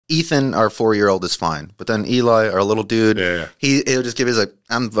Ethan, our 4-year-old, is fine. But then Eli, our little dude, he'll just give his like,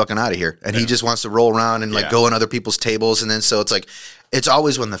 I'm fucking out of here. And he just wants to roll around and like go on other people's tables. And then so it's like, it's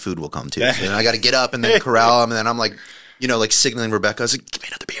always when the food will come too. And I got to get up and then corral him. And then I'm like, you know, like signaling Rebecca. I was like, give me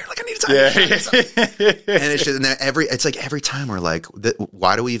another beer. Like I need time. And it's just, and then every time we're like,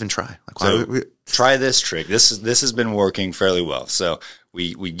 why do we even try? Like, why try this trick. This has been working fairly well. So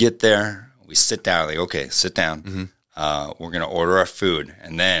we get there, we sit down, like, okay, sit down. We're going to order our food,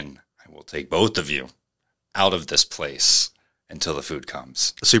 and then I will take both of you out of this place until the food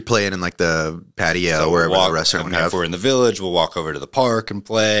comes. So you're playing in like the patio or wherever the restaurant would have. If we're in the village, we'll walk over to the park and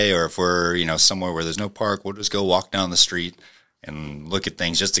play, or if we're, you know, somewhere where there's no park, we'll just go walk down the street and look at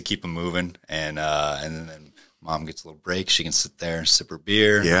things just to keep them moving. And then Mom gets a little break. She can sit there, sip her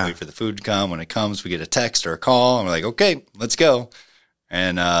beer, wait for the food to come. When it comes, we get a text or a call, and we're like, okay, let's go.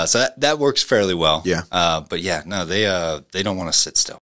 And so that works fairly well. Yeah. But yeah, no, they don't want to sit still.